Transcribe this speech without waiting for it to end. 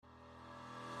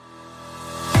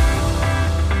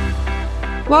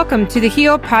Welcome to the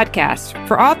Heal Podcast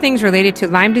for all things related to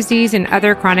Lyme disease and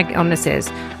other chronic illnesses.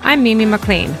 I'm Mimi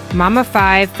McLean, mom of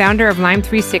 5, founder of Lyme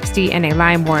 360, and a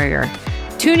Lyme warrior.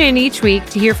 Tune in each week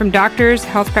to hear from doctors,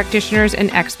 health practitioners,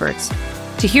 and experts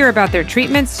to hear about their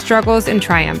treatments, struggles, and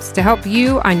triumphs to help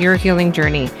you on your healing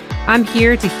journey. I'm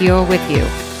here to heal with you.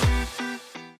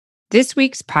 This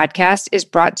week's podcast is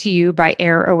brought to you by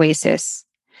Air Oasis.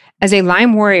 As a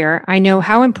Lyme warrior, I know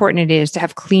how important it is to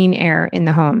have clean air in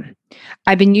the home.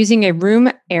 I've been using a room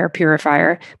air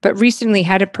purifier, but recently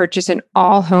had to purchase an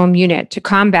all-home unit to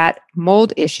combat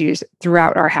mold issues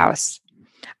throughout our house.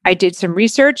 I did some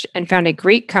research and found a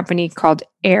great company called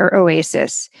Air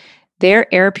Oasis. Their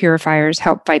air purifiers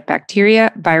help fight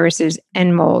bacteria, viruses,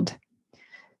 and mold.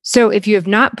 So if you have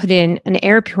not put in an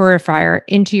air purifier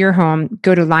into your home,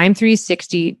 go to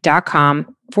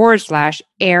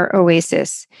lyme360.com/Air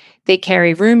Oasis. They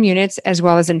carry room units as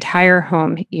well as entire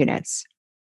home units.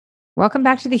 Welcome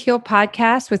back to the Heal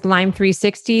Podcast with Lyme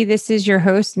 360. This is your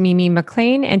host, Mimi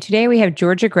McLean, and today we have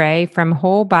Georgia Gray from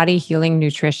Whole Body Healing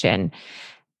Nutrition.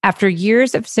 After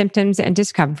years of symptoms and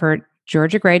discomfort,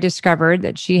 Georgia Gray discovered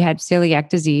that she had celiac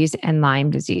disease and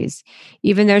Lyme disease.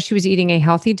 Even though she was eating a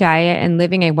healthy diet and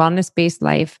living a wellness-based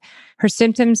life, her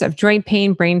symptoms of joint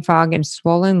pain, brain fog, and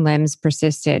swollen limbs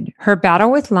persisted. Her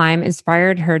battle with Lyme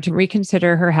inspired her to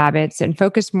reconsider her habits and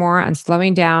focus more on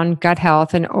slowing down, gut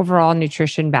health, and overall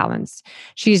nutrition balance.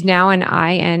 She's now an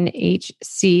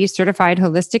INHC certified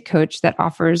holistic coach that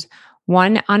offers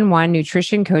one-on-one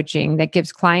nutrition coaching that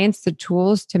gives clients the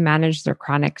tools to manage their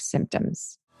chronic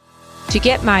symptoms. To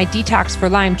get my Detox for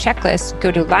Lyme checklist,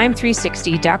 go to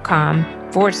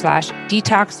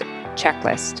lyme360.com/detox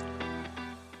checklist.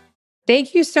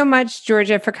 Thank you so much,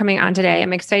 Georgia, for coming on today.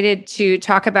 I'm excited to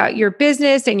talk about your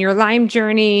business and your Lyme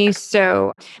journey.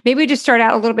 So maybe we just start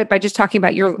out a little bit by just talking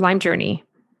about your Lyme journey.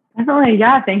 Definitely.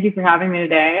 Yeah. Thank you for having me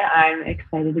today. I'm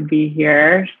excited to be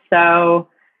here. So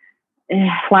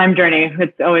Lyme journey,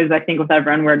 it's always, I think with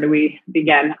everyone, where do we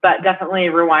begin? But definitely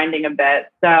rewinding a bit.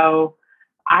 So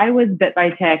I was bit by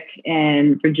tick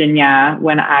in Virginia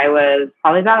when I was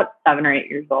probably about 7 or 8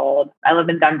 years old. I live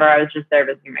in Denver. I was just there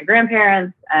visiting my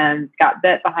grandparents and got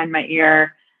bit behind my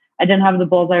ear. I didn't have the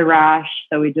bullseye rash,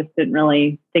 so we just didn't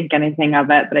really think anything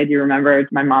of it. But I do remember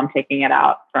my mom taking it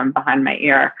out from behind my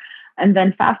ear. And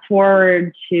then fast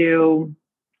forward to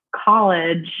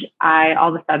college, I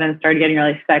all of a sudden started getting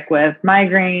really sick with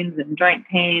migraines and joint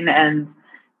pain and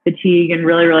fatigue and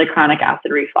really, really chronic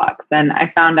acid reflux. And I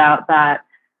found out that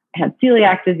I had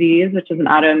celiac disease, which is an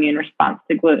autoimmune response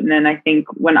to gluten. And I think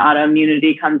when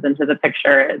autoimmunity comes into the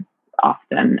picture, it's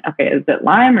often, okay, is it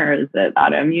Lyme or is it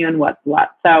autoimmune? What's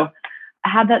what? So I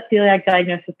had that celiac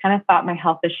diagnosis, kind of thought my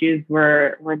health issues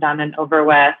were done and over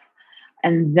with.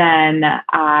 And then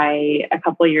a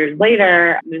couple of years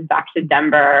later, moved back to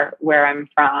Denver, where I'm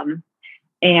from,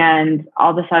 and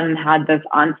all of a sudden had this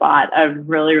onslaught of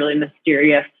really, really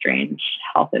mysterious, strange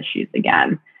health issues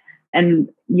again. And,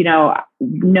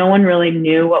 no one really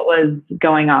knew what was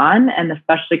going on, and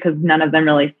especially because none of them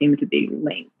really seemed to be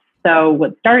linked. So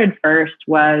what started first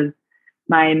was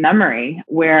my memory,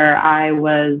 where I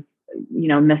was,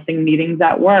 missing meetings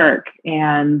at work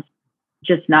and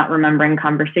just not remembering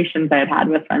conversations I had had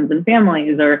with friends and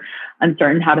families, or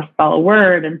uncertain how to spell a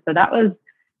word. And so that was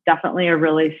definitely a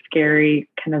really scary,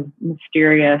 kind of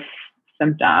mysterious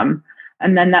symptom.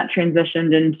 And then that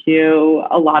transitioned into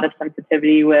a lot of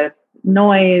sensitivity with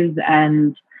noise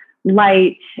and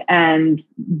light. And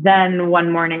then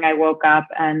one morning I woke up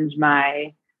and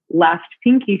my left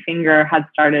pinky finger had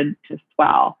started to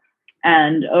swell.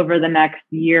 And over the next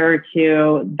year or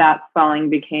two, that swelling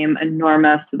became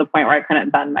enormous to the point where I couldn't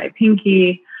bend my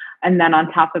pinky. And then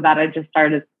on top of that, I just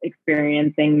started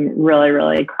experiencing really,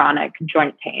 really chronic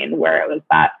joint pain, where it was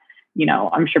that,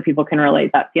 I'm sure people can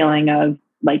relate, that feeling of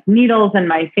like needles in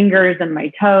my fingers and my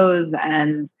toes,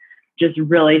 and just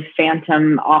really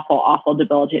phantom, awful,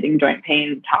 debilitating joint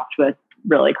pain topped with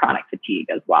really chronic fatigue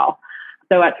as well.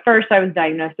 So at first I was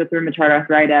diagnosed with rheumatoid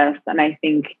arthritis, and I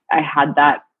think I had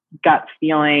that gut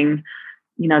feeling,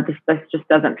 this just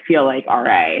doesn't feel like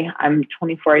RA. I'm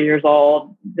 24 years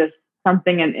old. This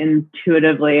something, and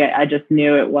intuitively I just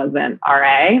knew it wasn't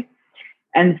RA.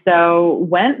 And so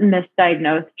went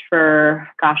misdiagnosed for,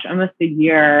 almost a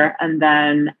year, and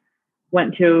then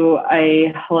went to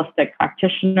a holistic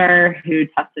practitioner who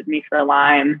tested me for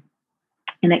Lyme,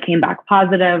 and it came back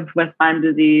positive with Lyme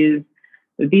disease,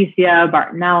 Babesia,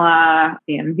 Bartonella,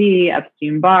 CMV,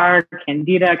 Epstein-Barr,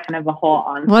 Candida, kind of a whole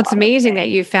onslaught. Well, it's amazing that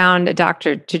you found a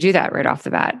doctor to do that right off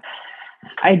the bat.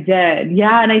 I did.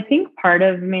 Yeah. And I think part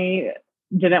of me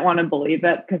didn't want to believe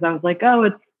it because I was like, oh,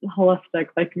 it's holistic,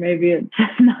 like maybe it's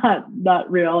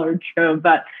not real or true.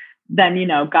 But then,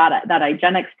 got that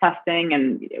IGeneX testing,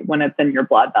 and when it's in your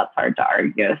blood, that's hard to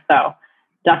argue. So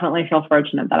definitely feel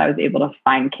fortunate that I was able to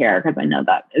find care, because I know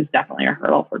that is definitely a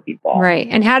hurdle for people. Right.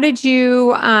 And how did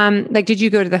you, did you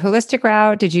go to the holistic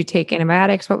route? Did you take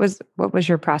antibiotics? What was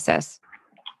your process?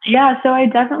 Yeah, so I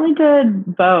definitely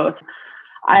did both.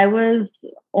 I was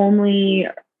only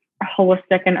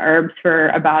holistic and herbs for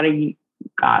about a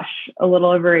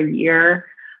little over a year,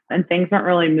 and things weren't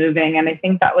really moving. And I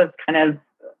think that was kind of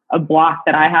a block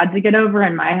that I had to get over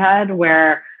in my head,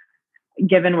 where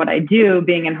given what I do,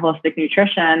 being in holistic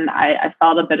nutrition, I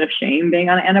felt a bit of shame being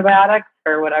on antibiotics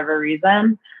for whatever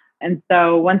reason. And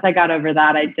so once I got over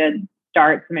that, I did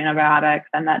start some antibiotics,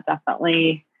 and that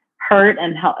definitely hurt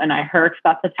and helped. And I hurt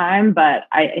at the time, but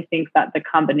I think that the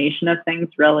combination of things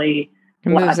really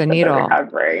moves the needle.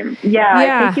 Recovery. Yeah,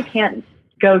 I think you can't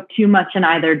go too much in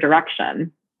either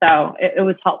direction. So it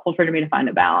was helpful for me to find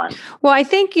a balance. Well, I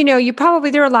think, there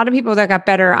are a lot of people that got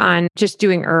better on just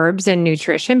doing herbs and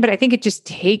nutrition, but I think it just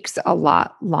takes a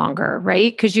lot longer,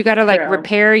 right? Because you got to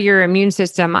repair your immune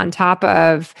system on top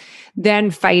of then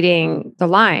fighting the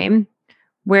Lyme.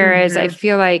 Whereas I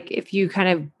feel like if you kind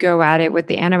of go at it with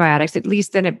the antibiotics, at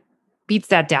least then it beats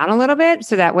that down a little bit.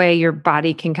 So that way your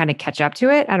body can kind of catch up to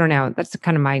it. I don't know. That's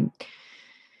kind of my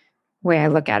way I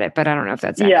look at it, but I don't know if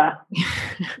that's accurate.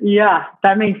 Yeah,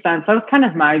 that makes sense. That was kind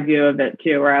of my view of it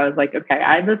too, where I was like, okay,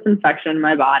 I have this infection in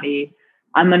my body.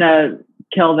 I'm going to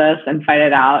kill this and fight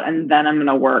it out. And then I'm going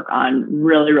to work on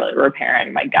really, really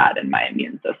repairing my gut and my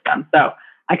immune system. So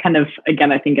I kind of,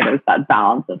 again, I think it is that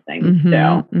balance of things too.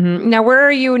 Mm-hmm. Now, where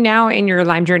are you now in your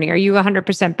Lyme journey? Are you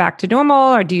 100% back to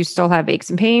normal, or do you still have aches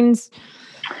and pains?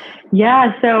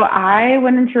 Yeah. So I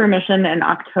went into remission in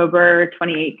October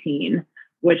 2018.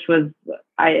 Which was,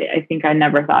 I think I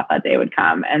never thought that day would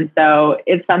come. And so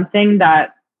it's something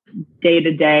that day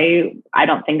to day, I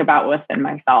don't think about within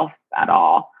myself at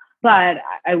all. But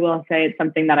I will say it's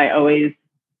something that I always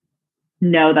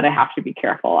know that I have to be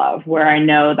careful of, where I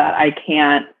know that I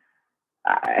can't,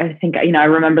 I think, I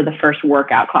remember the first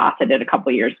workout class I did a couple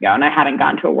of years ago, and I hadn't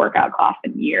gone to a workout class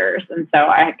in years. And so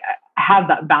I have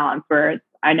that balance where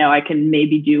I know I can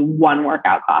maybe do one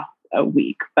workout class a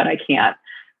week, but I can't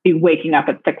be waking up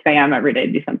at 6 a.m. every day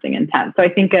to do something intense. So I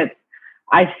think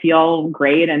I feel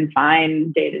great and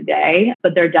fine day to day,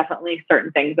 but there are definitely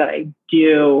certain things that I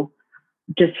do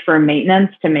just for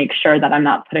maintenance to make sure that I'm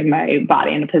not putting my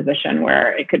body in a position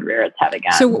where it could rear its head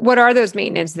again. So what are those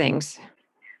maintenance things?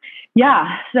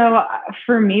 Yeah. So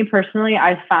for me personally,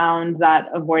 I found that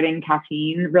avoiding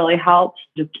caffeine really helps,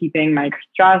 just keeping my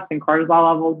stress and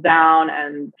cortisol levels down,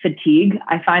 and fatigue.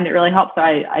 I find it really helps. So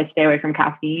I stay away from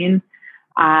caffeine.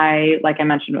 Like I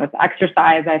mentioned with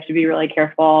exercise, I have to be really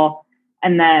careful.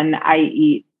 And then I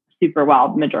eat super well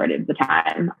the majority of the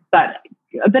time. But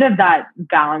a bit of that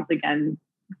balance, again,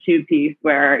 two-piece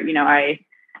where, I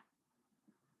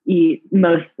eat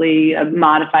mostly a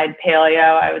modified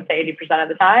paleo, I would say 80% of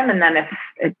the time. And then if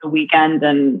it's a weekend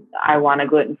and I want a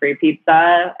gluten-free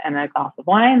pizza and a glass of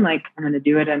wine, like I'm going to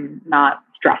do it and not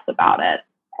stress about it.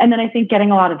 And then I think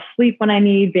getting a lot of sleep when I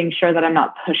need, being sure that I'm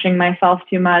not pushing myself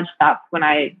too much. That's when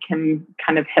I can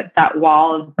kind of hit that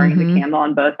wall of burning the candle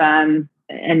on both ends.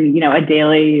 And, a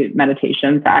daily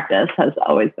meditation practice has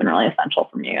always been really essential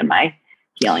for me in my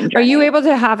healing journey. Are you able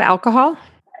to have alcohol?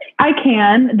 I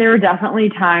can. There were definitely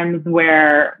times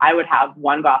where I would have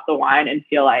one glass of wine and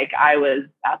feel like I was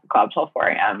at the club till 4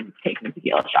 a.m. taking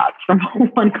tequila shots from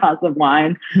one glass of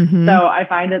wine. Mm-hmm. So I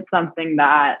find it something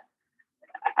that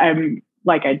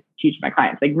I teach my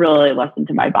clients, really listen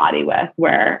to my body with,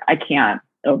 where I can't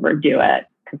overdo it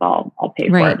because I'll pay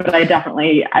for it. But I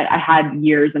definitely, I had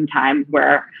years and times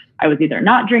where I was either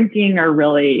not drinking or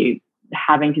really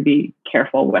having to be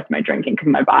careful with my drinking because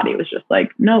my body was just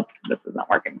like, nope, this isn't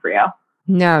working for you.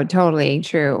 No, totally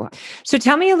true. So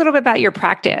tell me a little bit about your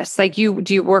practice. Do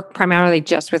you work primarily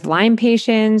just with Lyme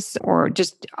patients or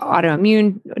just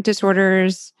autoimmune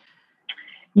disorders?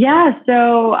 Yeah,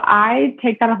 so I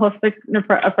take that holistic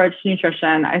approach to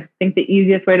nutrition. I think the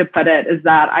easiest way to put it is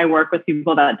that I work with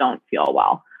people that don't feel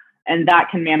well. And that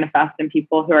can manifest in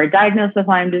people who are diagnosed with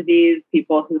Lyme disease,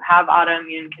 people who have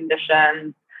autoimmune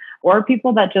conditions, or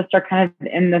people that just are kind of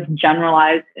in this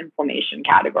generalized inflammation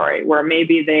category where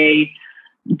maybe they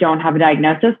don't have a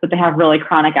diagnosis, but they have really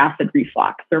chronic acid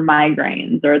reflux or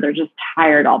migraines, or they're just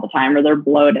tired all the time, or they're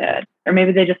bloated, or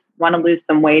maybe they just want to lose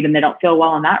some weight and they don't feel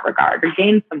well in that regard, or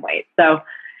gain some weight. So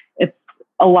it's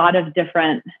a lot of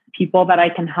different people that I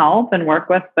can help and work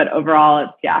with, but overall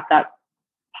it's that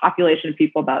population of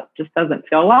people that just doesn't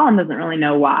feel well and doesn't really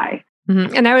know why.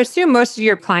 Mm-hmm. And I would assume most of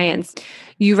your clients,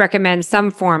 you recommend some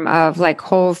form of like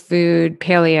whole food,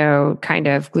 paleo kind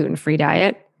of gluten-free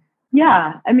diet?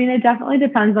 Yeah. I mean, it definitely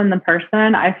depends on the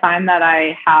person. I find that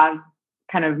I have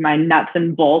kind of my nuts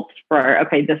and bolts for,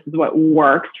 okay, this is what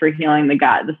works for healing the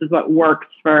gut. This is what works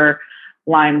for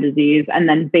Lyme disease. And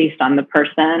then based on the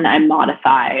person, I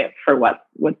modify for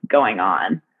what's going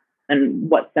on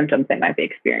and what symptoms they might be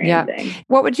experiencing. Yeah.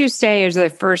 What would you say is the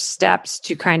first steps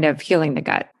to kind of healing the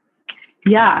gut?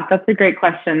 Yeah, that's a great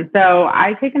question. So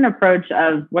I take an approach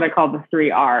of what I call the 3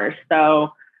 R's.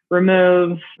 So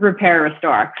remove, repair,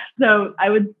 restore. So I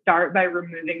would start by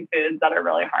removing foods that are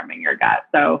really harming your gut.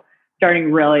 So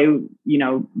starting really,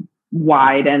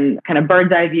 wide and kind of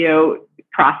bird's eye view,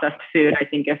 processed food. I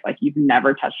think if like you've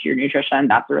never touched your nutrition,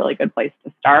 that's a really good place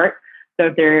to start. So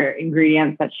if there are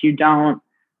ingredients that you don't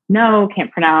know,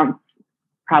 can't pronounce,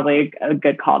 probably a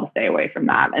good call to stay away from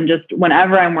that. And just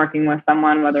whenever I'm working with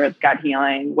someone, whether it's gut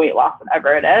healing, weight loss,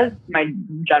 whatever it is, my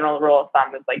general rule of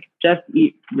thumb is like, just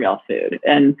eat real food.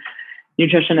 And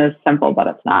nutrition is simple, but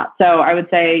it's not. So I would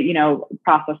say,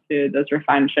 processed food, those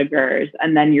refined sugars,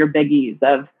 and then your biggies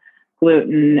of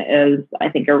gluten is, I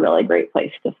think, a really great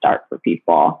place to start for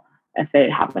people if they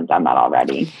haven't done that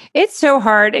already. It's so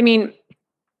hard. I mean,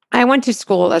 I went to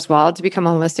school as well to become a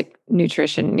holistic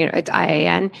nutrition, it's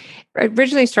IAN. I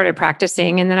originally started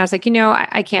practicing and then I was like,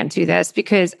 I can't do this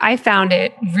because I found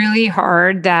it really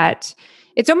hard that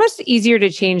it's almost easier to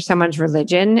change someone's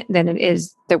religion than it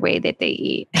is the way that they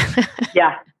eat.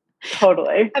 Yeah,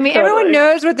 totally. I mean, everyone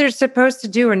knows what they're supposed to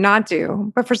do or not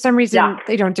do, but for some reason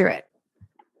they don't do it.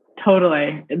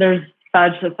 Totally. There's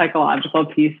such a psychological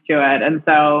piece to it.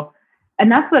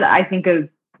 And that's what I think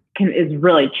is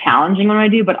really challenging when I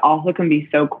do, but also can be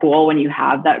so cool when you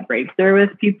have that breakthrough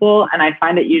with people. And I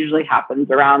find it usually happens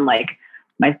around like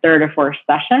my 3rd or 4th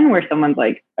session where someone's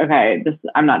like, okay,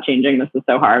 I'm not changing. This is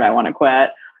so hard. I want to quit.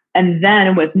 And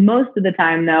then with most of the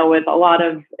time though, with a lot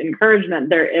of encouragement,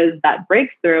 there is that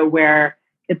breakthrough where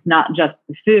it's not just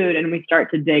the food and we start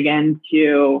to dig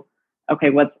into, okay,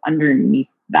 what's underneath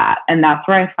that. And that's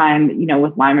where I find,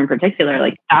 with Lyme in particular,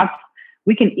 like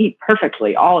we can eat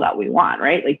perfectly all that we want,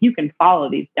 right? Like you can follow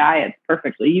these diets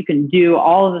perfectly. You can do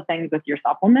all of the things with your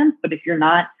supplements, but if you're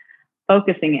not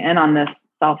focusing in on this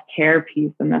self-care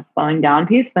piece and this slowing down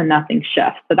piece, then nothing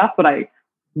shifts. So that's what I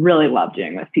really love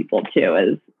doing with people too,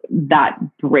 is that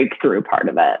breakthrough part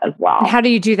of it as well. How do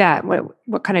you do that?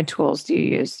 What kind of tools do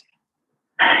you use?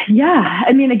 Yeah.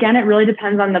 I mean, again, it really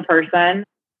depends on the person.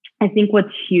 I think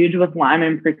what's huge with Lyme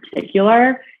in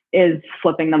particular is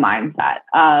flipping the mindset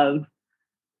of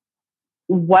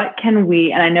what can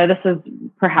we, and I know this is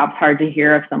perhaps hard to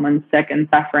hear if someone's sick and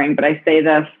suffering, but I say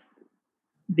this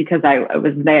because I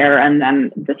was there and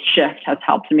then this shift has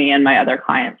helped me and my other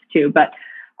clients too. But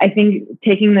I think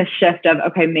taking the shift of,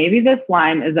 okay, maybe this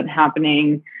Lyme isn't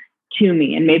happening to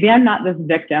me and maybe I'm not this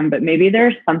victim, but maybe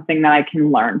there's something that I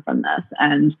can learn from this.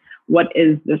 And what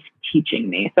is this teaching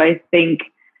me? So I think,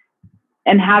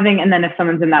 and then if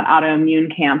someone's in that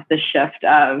autoimmune camp, the shift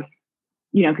of,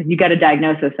 because you get a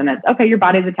diagnosis and it's, okay, your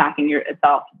body's attacking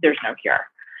itself. There's no cure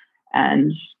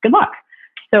and good luck.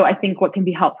 So I think what can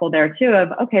be helpful there too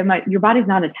of, okay, your body's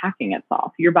not attacking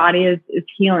itself. Your body is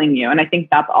healing you. And I think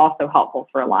that's also helpful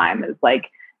for Lyme is like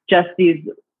just these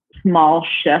small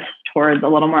shifts towards a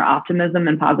little more optimism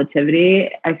and positivity,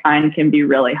 I find can be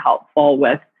really helpful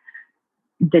with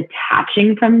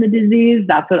detaching from the disease.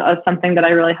 That's something that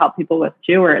I really help people with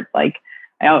too, where it's like,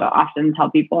 I often tell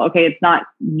people, okay, it's not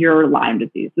your Lyme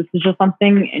disease. This is just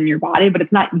something in your body, but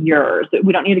it's not yours.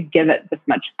 We don't need to give it this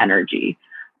much energy.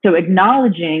 So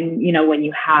acknowledging, when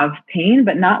you have pain,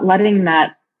 but not letting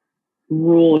that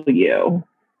rule you.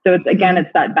 So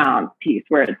it's that balance piece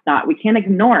where it's not, we can't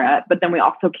ignore it, but then we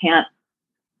also can't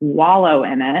wallow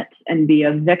in it and be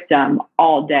a victim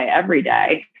all day, every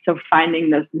day. So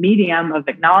finding this medium of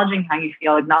acknowledging how you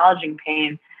feel, acknowledging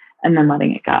pain, and then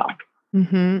letting it go.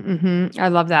 I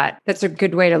love that. That's a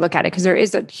good way to look at it because there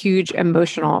is a huge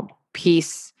emotional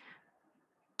piece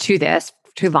to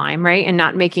Lyme, right? And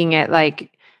not making it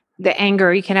like the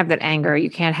anger. You can't have that anger. You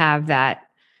can't have that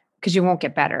because you won't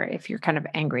get better if you're kind of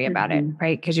angry about it,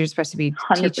 right? Because you're supposed to be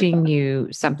 100%. Teaching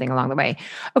you something along the way.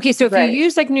 Okay, so if you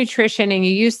use like nutrition and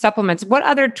you use supplements, what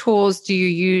other tools do you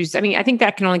use? I mean, I think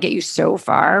that can only get you so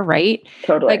far, right?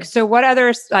 Totally. Like, so what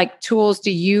other like tools do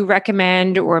you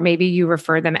recommend, or maybe you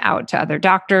refer them out to other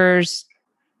doctors?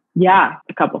 Yeah,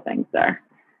 a couple things there.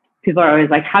 People are always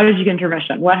like, how did you get into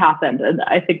remission? What happened? And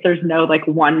I think there's no like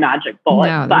one magic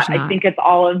bullet, but I think it's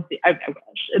all of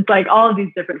it's like all of these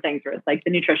different things where it's like the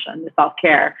nutrition, the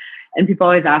self-care. And people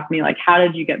always ask me like, how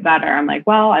did you get better? I'm like,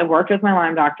 well, I worked with my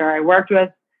Lyme doctor. I worked with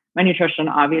my nutrition,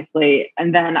 obviously.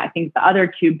 And then I think the other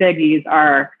two biggies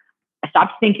are I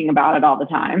stopped thinking about it all the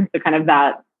time. So kind of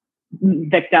that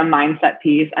victim mindset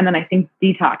piece. And then I think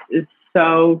detox is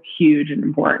so huge and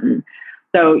important.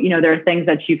 So, there are things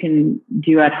that you can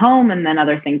do at home and then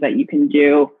other things that you can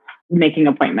do making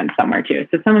appointments somewhere too.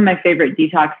 So some of my favorite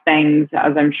detox things,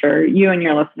 as I'm sure you and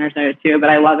your listeners know too, but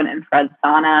I love an infrared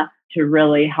sauna to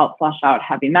really help flush out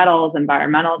heavy metals,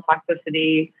 environmental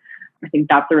toxicity. I think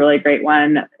that's a really great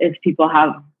one. If people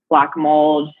have black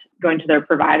mold, going to their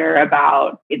provider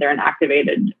about either an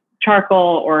activated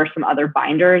charcoal or some other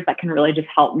binders that can really just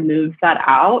help move that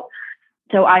out.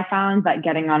 So I found that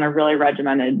getting on a really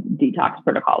regimented detox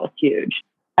protocol was huge,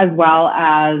 as well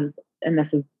as, and this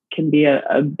can be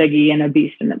a biggie and a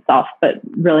beast in itself, but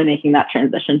really making that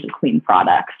transition to clean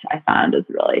products I found is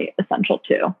really essential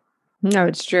too. No,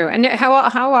 it's true. And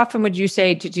how often would you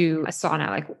say to do a sauna?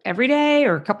 Like every day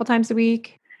or a couple times a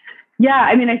week? Yeah,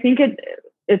 I mean, I think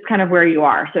it's kind of where you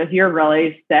are. So if you're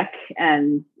really sick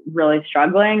and really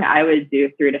struggling, I would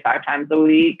do 3 to 5 times a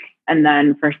week. And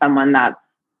then for someone that's,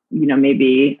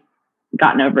 maybe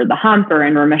gotten over the hump or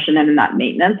in remission and in that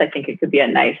maintenance, I think it could be a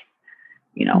nice,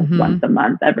 once a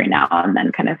month, every now and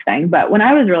then kind of thing. But when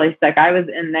I was really sick, I was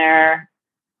in there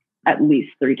at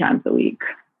least 3 times a week.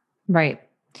 Right.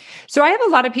 So I have a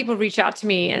lot of people reach out to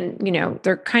me and,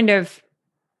 they're kind of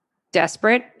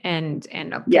desperate and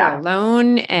feel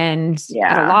alone and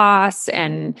at a loss,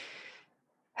 and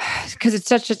because it's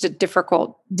such a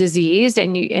difficult disease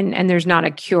and there's not a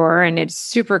cure and it's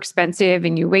super expensive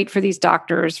and you wait for these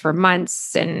doctors for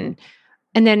months and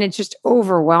then it's just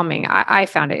overwhelming. I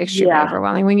found it extremely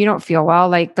overwhelming when you don't feel well.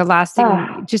 Like the last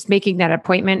thing, just making that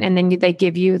appointment, and then they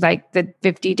give you like the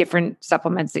 50 different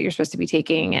supplements that you're supposed to be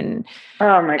taking, and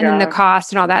then the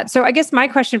cost and all that. So I guess my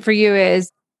question for you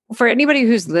is, for anybody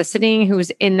who's listening, who's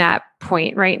in that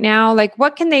point right now, like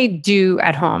what can they do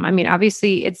at home? I mean,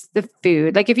 obviously it's the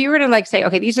food. Like if you were to say,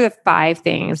 okay, these are the 5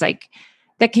 things like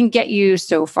that can get you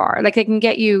so far. Like they can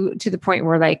get you to the point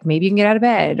where like maybe you can get out of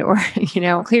bed or,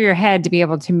 clear your head to be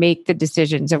able to make the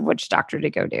decisions of which doctor to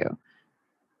go to.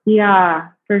 Yeah,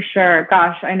 for sure.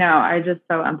 Gosh, I know. I just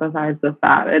so empathize with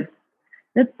that.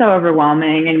 It's so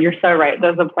overwhelming, and you're so right.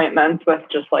 Those appointments with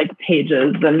just like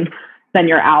pages, and then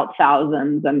you're out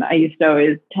thousands. And I used to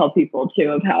always tell people too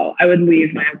of how I would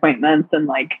leave my appointments and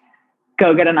like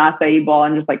go get an acai bowl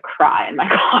and just like cry in my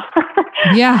car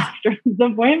after the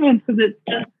appointments, because it's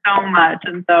just so much.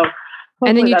 And so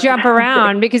and then you jump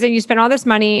around because then you spend all this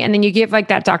money and then you give like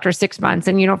that doctor 6 months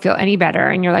and you don't feel any better.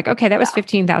 And you're like, okay, that was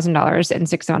 $15,000 in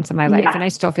 6 months of my life. And I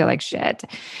still feel like shit.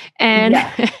 And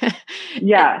and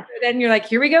so then you're like,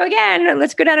 here we go again.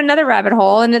 Let's go down another rabbit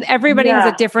hole. And then everybody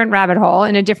has a different rabbit hole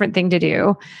and a different thing to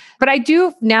do. But I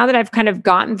do, now that I've kind of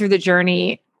gotten through the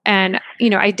journey, and,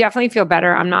 I definitely feel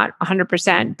better. I'm not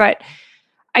 100%, but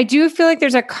I do feel like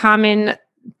there's a common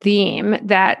theme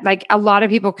that like a lot of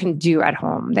people can do at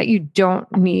home that you don't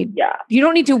need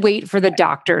to wait for the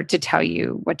doctor to tell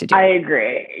you what to do. I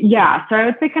agree. Yeah. So I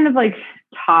would say kind of like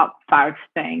top 5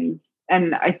 things.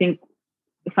 And I think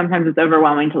sometimes it's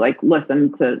overwhelming to like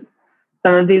listen to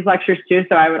some of these lectures too.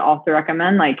 So I would also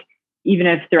recommend, like, even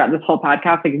if throughout this whole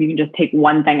podcast, like if you can just take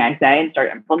one thing I say and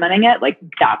start implementing it, like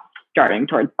that's starting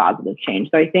towards positive change.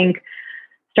 So I think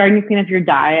starting to clean up your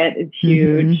diet is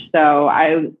huge.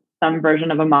 So some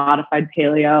version of a modified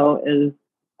paleo is,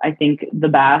 I think, the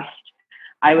best.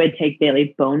 I would take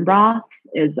daily bone broth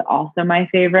is also my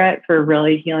favorite for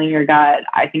really healing your gut.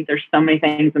 I think there's so many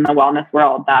things in the wellness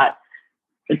world that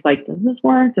it's like, does this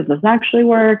work? Does this actually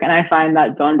work? And I find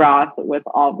that bone broth with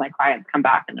all of my clients come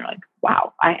back and they're like,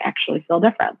 wow, I actually feel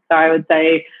different. So I would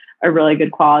say a really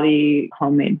good quality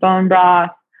homemade bone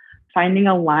broth. Finding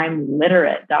a Lyme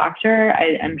literate doctor.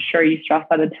 I'm sure you stress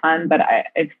that a ton, but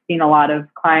I've seen a lot of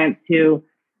clients who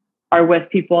are with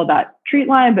people that treat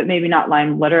Lyme, but maybe not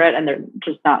Lyme literate, and they're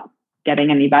just not getting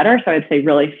any better. So I'd say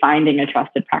really finding a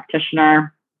trusted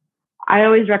practitioner. I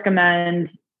always recommend,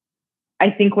 I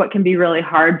think what can be really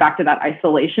hard, back to that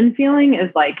isolation feeling,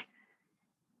 is like,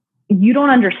 you don't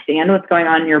understand what's going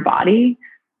on in your body.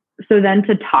 So then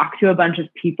to talk to a bunch of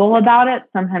people about it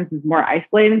sometimes is more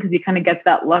isolating, because you kind of get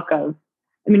that look of,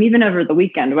 I mean, even over the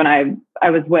weekend when I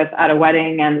was at a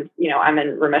wedding and, I'm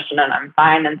in remission and I'm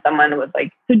fine. And someone was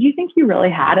like, so do you think you really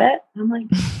had it? And I'm like,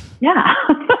 yeah.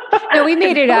 No, we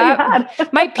made it up.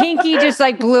 My pinky just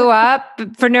like blew up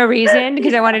for no reason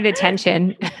because I wanted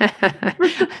attention.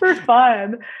 for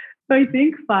fun. So I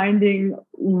think finding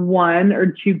 1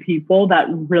 or 2 people that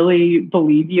really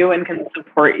believe you and can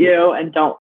support you and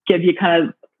don't give you kind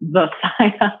of the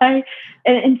side eye.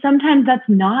 And sometimes that's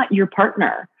not your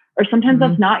partner, or sometimes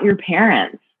that's not your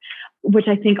parents. which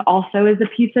I think also is a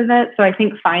piece of it. So I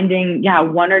think finding,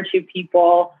 one or two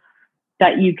people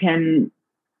that you can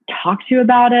talk to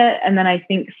about it. And then I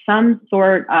think some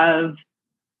sort of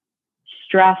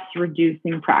stress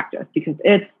reducing practice, because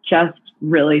it's just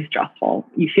really stressful.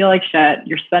 You feel like shit.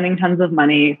 You're spending tons of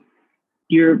money.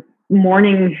 You're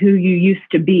mourning who you used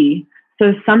to be.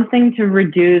 So something to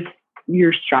reduce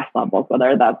your stress levels,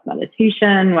 whether that's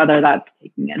meditation, whether that's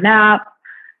taking a nap,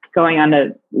 going on a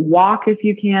walk if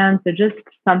you can. So just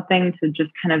something to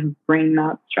just kind of bring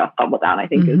that stress level down, I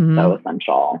think is so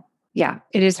essential. Yeah,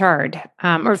 it is hard.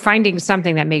 Or finding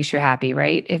something that makes you happy,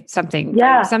 right? It's something,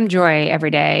 some joy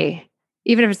every day,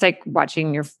 even if it's like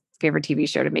watching your favorite TV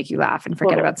show to make you laugh and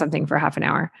forget about something for half an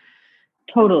hour.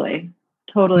 Totally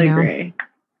agree.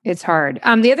 It's hard.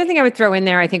 The other thing I would throw in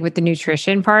there, I think with the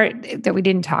nutrition part that we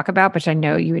didn't talk about, but I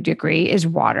know you would agree, is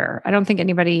water. I don't think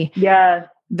anybody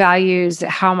values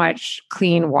how much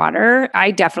clean water.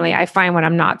 I find when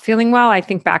I'm not feeling well, I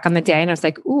think back on the day and I was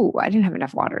like, ooh, I didn't have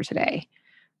enough water today.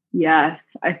 Yes,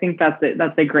 I think that's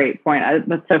a great point.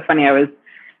 That's so funny. I was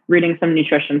reading some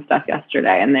nutrition stuff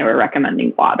yesterday and they were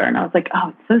recommending water. And I was like, oh,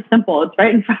 it's so simple. It's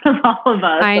right in front of all of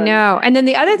us. I know. And then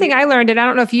the other thing I learned, and I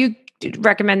don't know if you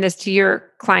recommend this to your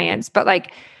clients, but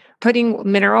like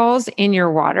putting minerals in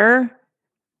your water,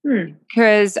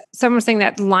 because someone was saying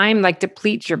that lime like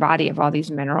depletes your body of all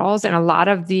these minerals. And a lot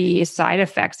of the side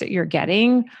effects that you're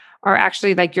getting are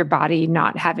actually like your body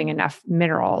not having enough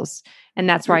minerals. And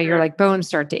that's why your like bones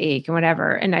start to ache and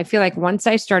whatever. And I feel like once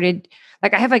I started,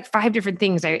 like I have like 5 different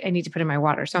things I need to put in my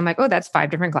water. So I'm like, oh, that's 5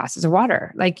 different glasses of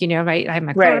water. Like, I have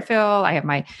my chlorophyll, I have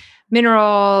my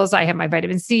minerals, I have my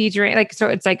vitamin C drink. Like, so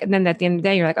it's like, and then at the end of the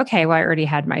day, you're like, okay, well, I already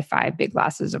had my 5 big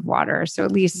glasses of water. So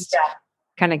at least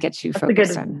kind of gets you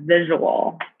focused on. That's a good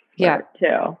visual.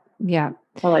 Too. Yeah.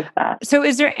 I like that. So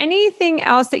is there anything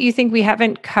else that you think we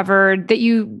haven't covered that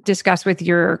you discuss with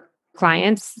your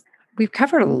clients? We've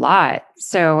covered a lot.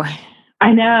 So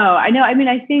I know. I mean,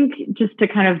 I think just to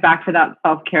kind of back to that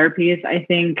self-care piece, I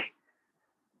think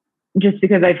just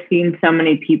because I've seen so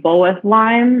many people with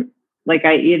Lyme, like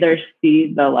I either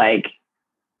see the like,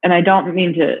 and I don't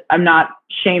mean to, I'm not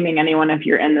shaming anyone if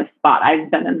you're in this spot. I've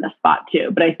been in this spot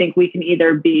too, but I think we can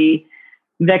either be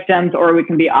victims or we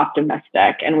can be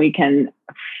optimistic and we can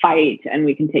fight and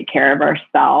we can take care of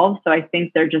ourselves. So I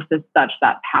think there just is such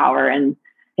that power in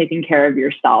taking care of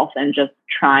yourself and just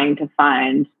trying to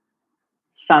find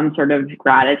some sort of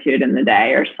gratitude in the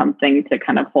day or something to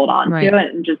kind of hold on to,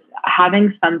 and just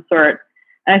having some sort.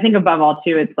 And I think above all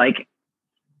too, it's like,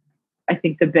 I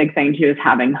think the big thing too is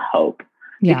having hope.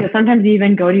 Because sometimes you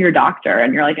even go to your doctor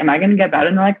and you're like, am I going to get better?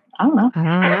 And they're like, I don't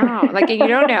know. Like, you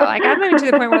don't know. Like, I'm even to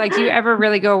the point where like, do you ever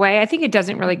really go away? I think it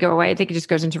doesn't really go away. I think it just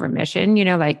goes into remission,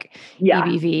 like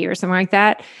EBV or something like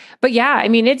that. But yeah, I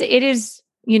mean, it is,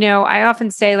 I often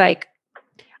say like,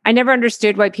 I never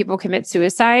understood why people commit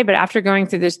suicide, but after going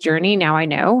through this journey, now I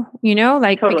know,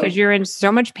 because you're in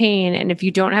so much pain. And if you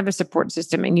don't have a support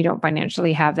system and you don't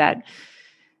financially have that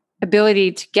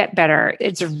ability to get better,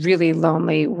 it's a really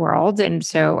lonely world. And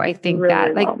so I think really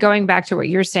that like going back to what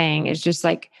you're saying is just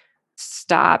like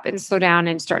stop and slow down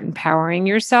and start empowering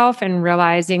yourself and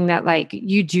realizing that like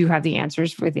you do have the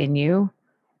answers within you.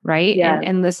 Right. Yes.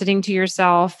 And listening to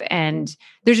yourself. And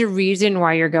there's a reason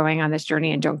why you're going on this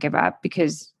journey, and don't give up,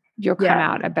 because you'll come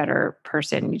out a better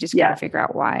person. You just got to figure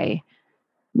out why.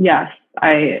 Yes.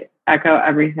 I echo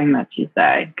everything that you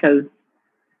say, because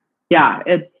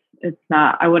it's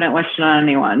not, I wouldn't wish it on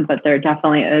anyone, but there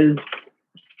definitely is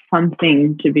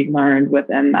something to be learned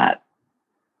within that.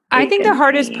 I think the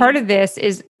hardest part of this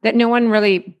is that no one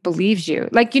really believes you.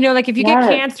 Like, like if you get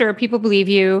cancer, people believe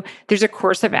you. There's a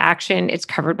course of action. It's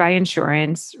covered by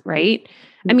insurance, right?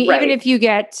 I mean, even if you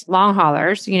get long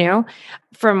haulers,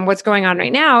 from what's going on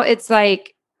right now, it's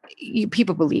like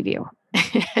people believe you.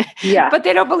 But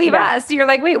they don't believe us. You're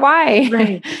like, wait, why?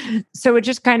 Right. So it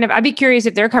just kind of, I'd be curious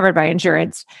if they're covered by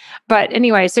insurance. But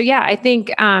anyway, so I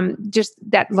think just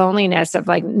that loneliness of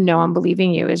like, no one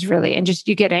believing you is really, and just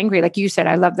you get angry. Like you said,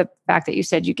 I love the fact that you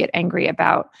said you get angry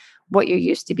about what you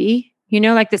used to be,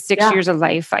 like the 6 years of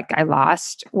life, like I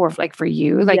lost, or like for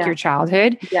you, like your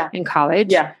childhood in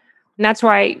college. Yeah. And that's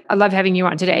why I love having you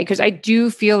on today, because I do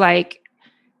feel like,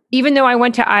 even though I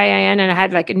went to IIN and I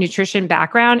had like a nutrition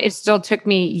background, it still took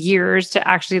me years to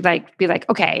actually like be like,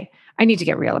 okay, I need to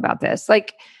get real about this.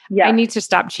 Like I need to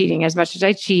stop cheating as much as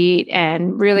I cheat,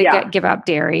 and really give up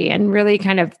dairy, and really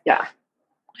kind of,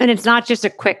 and it's not just a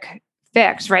quick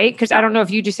fix, right? Because I don't know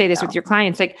if you just say this with your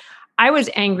clients, like I was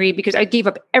angry because I gave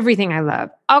up everything I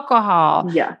love.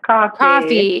 Alcohol,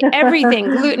 coffee, everything,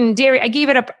 gluten, dairy. I gave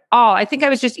it up all. I think I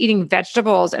was just eating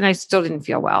vegetables and I still didn't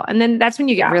feel well. And then that's when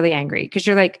you get really angry because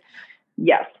you're like,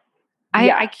 yes.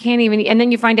 I can't even eat. And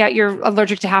then you find out you're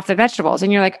allergic to half the vegetables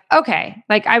and you're like, okay,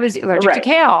 like I was allergic to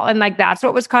kale and like that's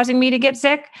what was causing me to get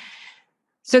sick.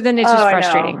 So then it's just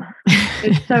frustrating.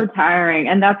 It's so tiring.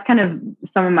 And that's kind of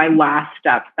some of my last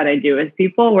steps that I do with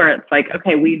people where it's like,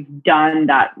 okay, we've done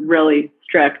that really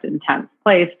strict, intense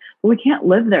place, but we can't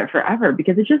live there forever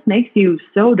because it just makes you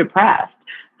so depressed.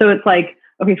 So it's like,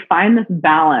 okay, find this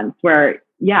balance where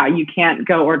you can't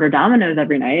go order Domino's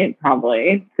every night,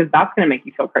 probably, because that's going to make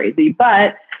you feel crazy.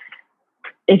 But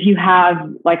if you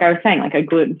have, like I was saying, like a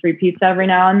gluten-free pizza every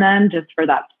now and then, just for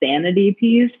that sanity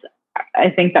piece,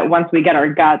 I think that once we get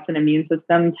our guts and immune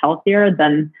systems healthier,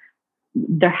 then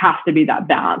there has to be that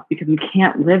balance because we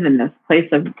can't live in this place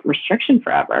of restriction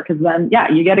forever. Because then,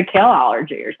 you get a kale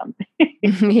allergy or something.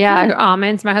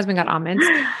 Almonds. My husband got almonds.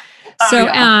 So,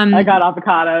 I got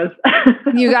avocados.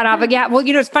 You got avocado. Yeah. Well,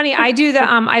 it's funny. I do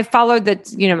I followed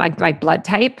my blood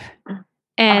type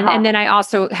and then I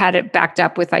also had it backed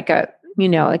up with like a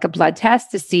blood test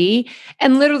to see.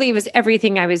 And literally it was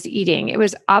everything I was eating. It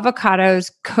was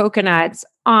avocados, coconuts,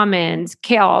 almonds,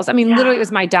 kales. I mean, literally it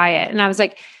was my diet. And I was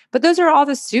like, but those are all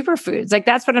the superfoods. Like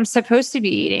that's what I'm supposed to be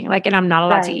eating. Like, and I'm not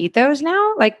allowed to eat those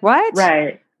now. Like what?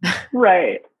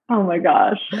 Right. Oh my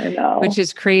gosh, I know. Which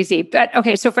is crazy. But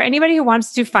okay, so for anybody who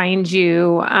wants to find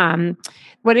you,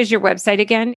 what is your website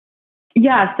again?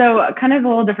 Yeah, so kind of a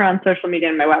little different on social media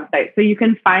and my website. So you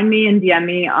can find me and DM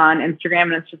me on Instagram,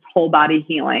 and it's just Whole Body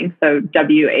Healing. So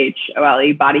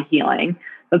WHOLE Body Healing.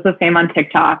 That's the same on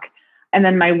TikTok. And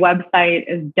then my website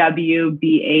is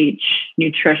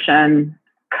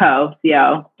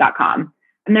WBHnutritionco.com.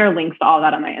 And there are links to all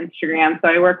that on my Instagram. So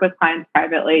I work with clients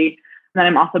privately. And then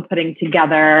I'm also putting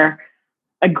together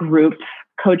a group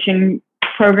coaching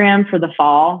program for the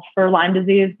fall for Lyme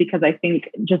disease, because I think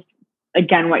just,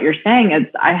 again, what you're saying is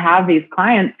I have these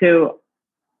clients who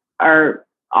are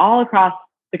all across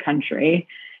the country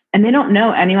and they don't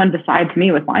know anyone besides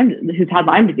me with who's had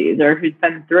Lyme disease or who's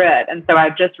been through it. And so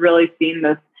I've just really seen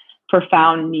this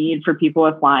profound need for people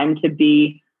with Lyme to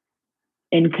be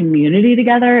in community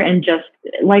together. And just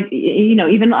like,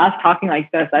 even us talking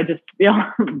like this, I just feel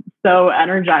so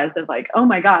energized of like, oh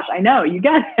my gosh, I know, you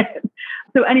get it.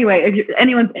 So anyway, if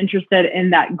anyone's interested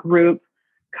in that group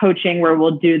coaching where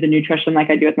we'll do the nutrition like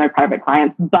I do with my private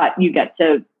clients, but you get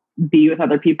to be with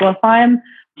other people with Lyme,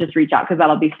 just reach out because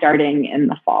that'll be starting in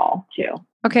the fall too.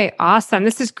 Okay, awesome.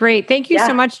 This is great. Thank you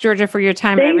so much, Georgia, for your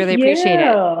time. I really appreciate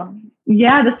it.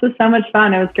 Yeah, this was so much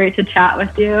fun. It was great to chat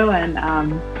with you. And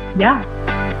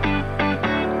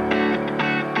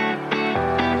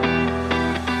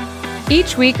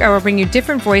Each week, I will bring you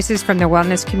different voices from the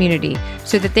wellness community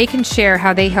so that they can share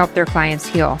how they help their clients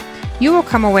heal. You will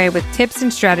come away with tips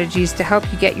and strategies to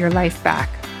help you get your life back.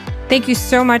 Thank you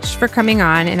so much for coming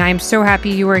on, and I am so happy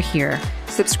you are here.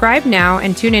 Subscribe now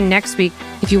and tune in next week.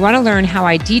 If you want to learn how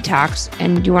I detox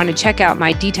and you want to check out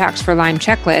my Detox for Lyme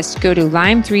checklist, go to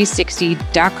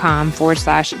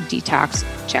lyme360.com/detox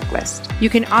checklist. You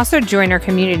can also join our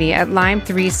community at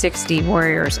Lyme360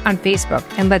 Warriors on Facebook,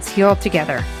 and let's heal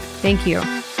together. Thank you.